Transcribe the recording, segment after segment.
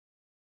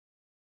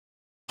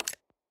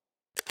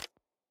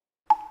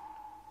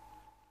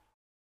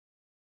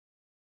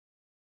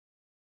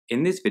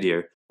In this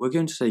video, we're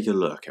going to take a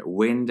look at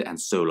wind and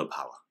solar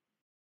power.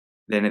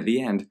 Then at the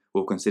end,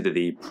 we'll consider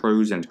the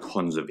pros and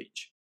cons of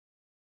each.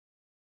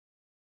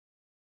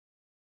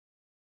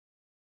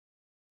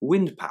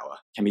 Wind power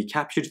can be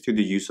captured through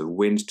the use of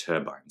wind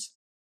turbines.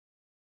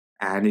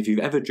 And if you've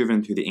ever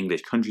driven through the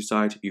English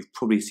countryside, you've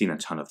probably seen a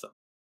ton of them.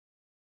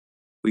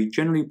 We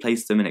generally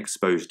place them in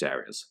exposed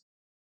areas,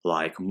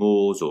 like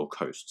moors or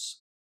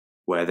coasts,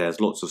 where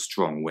there's lots of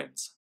strong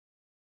winds.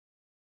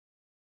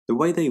 The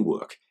way they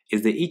work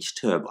is that each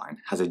turbine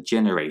has a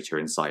generator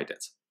inside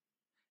it,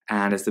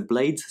 and as the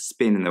blades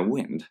spin in the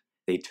wind,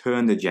 they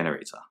turn the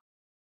generator,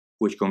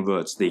 which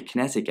converts the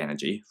kinetic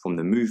energy from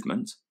the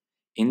movement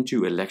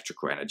into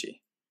electrical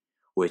energy,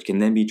 which can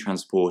then be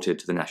transported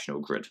to the national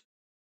grid.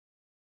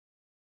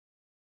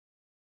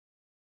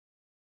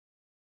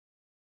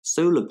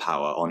 Solar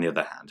power, on the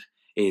other hand,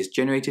 is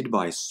generated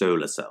by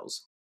solar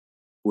cells,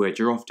 which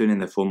are often in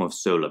the form of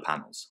solar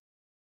panels.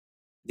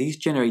 These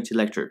generate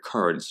electric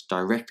currents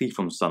directly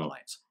from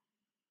sunlight,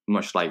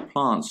 much like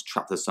plants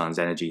trap the sun's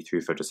energy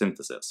through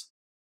photosynthesis.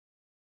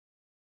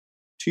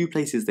 Two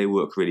places they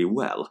work really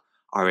well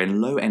are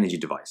in low-energy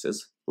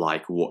devices,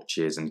 like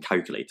watches and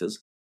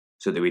calculators,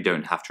 so that we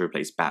don't have to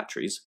replace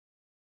batteries,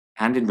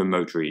 and in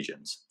remote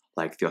regions,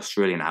 like the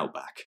Australian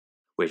outback,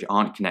 which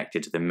aren't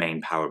connected to the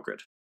main power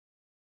grid.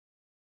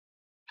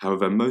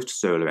 However, most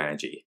solar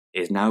energy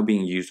is now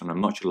being used on a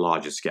much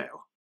larger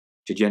scale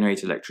to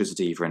generate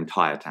electricity for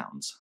entire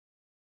towns.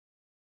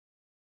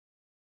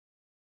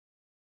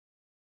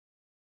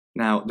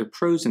 Now, the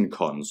pros and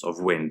cons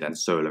of wind and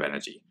solar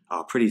energy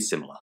are pretty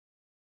similar.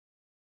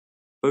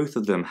 Both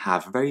of them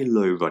have very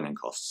low running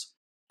costs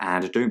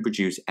and don't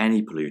produce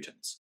any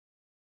pollutants,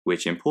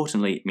 which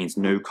importantly means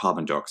no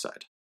carbon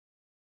dioxide.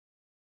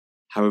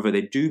 However,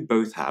 they do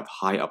both have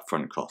high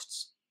upfront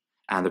costs,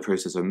 and the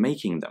process of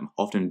making them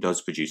often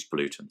does produce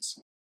pollutants,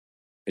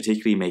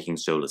 particularly making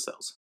solar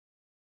cells.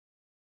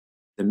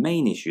 The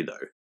main issue,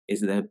 though,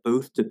 is that they're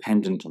both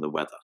dependent on the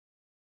weather.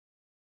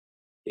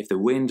 If the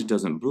wind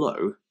doesn't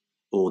blow,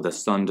 or the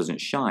sun doesn't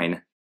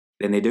shine,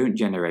 then they don't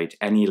generate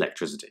any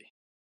electricity.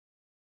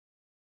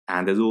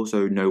 And there's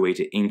also no way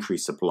to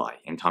increase supply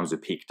in times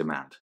of peak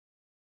demand.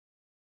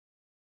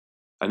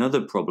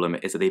 Another problem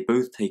is that they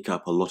both take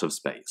up a lot of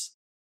space,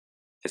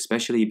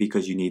 especially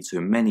because you need so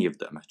many of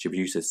them to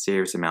produce a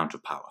serious amount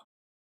of power.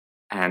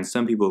 And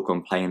some people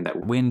complain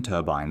that wind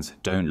turbines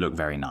don't look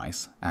very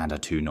nice and are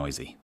too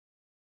noisy.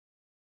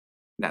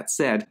 That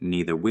said,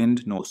 neither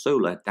wind nor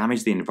solar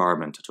damage the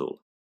environment at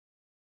all,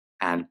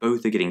 and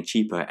both are getting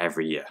cheaper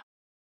every year.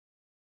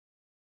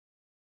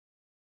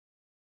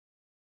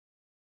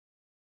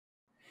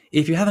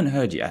 If you haven't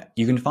heard yet,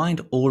 you can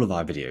find all of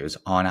our videos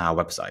on our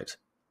website,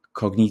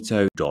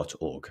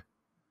 cognito.org.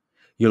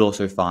 You'll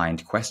also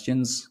find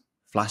questions,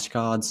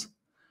 flashcards,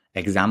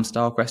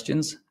 exam-style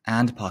questions,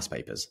 and past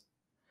papers.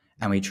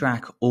 And we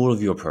track all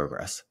of your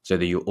progress so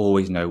that you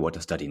always know what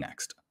to study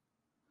next.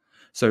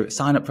 So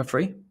sign up for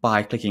free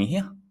by clicking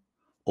here,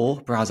 or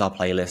browse our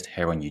playlist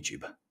here on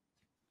YouTube.